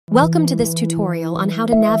Welcome to this tutorial on how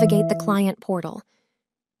to navigate the client portal.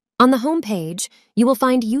 On the home page, you will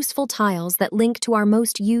find useful tiles that link to our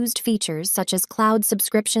most used features such as cloud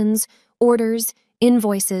subscriptions, orders,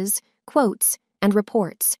 invoices, quotes, and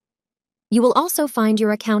reports. You will also find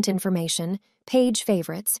your account information, page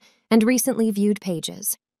favorites, and recently viewed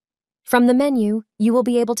pages. From the menu, you will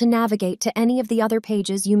be able to navigate to any of the other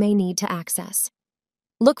pages you may need to access.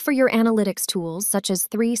 Look for your analytics tools such as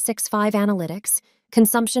 365 Analytics,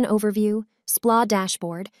 Consumption Overview, SPLA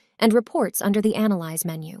Dashboard, and Reports under the Analyze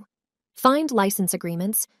menu. Find license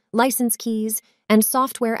agreements, license keys, and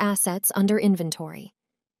software assets under Inventory.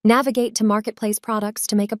 Navigate to Marketplace Products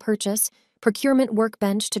to make a purchase, Procurement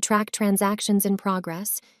Workbench to track transactions in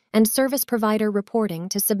progress, and Service Provider Reporting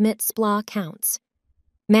to submit SPLA counts.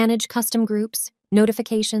 Manage custom groups,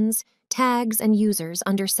 notifications, tags, and users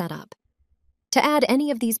under Setup. To add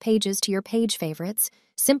any of these pages to your page favorites,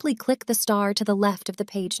 simply click the star to the left of the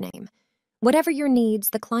page name. Whatever your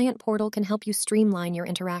needs, the client portal can help you streamline your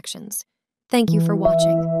interactions. Thank you for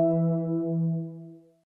watching.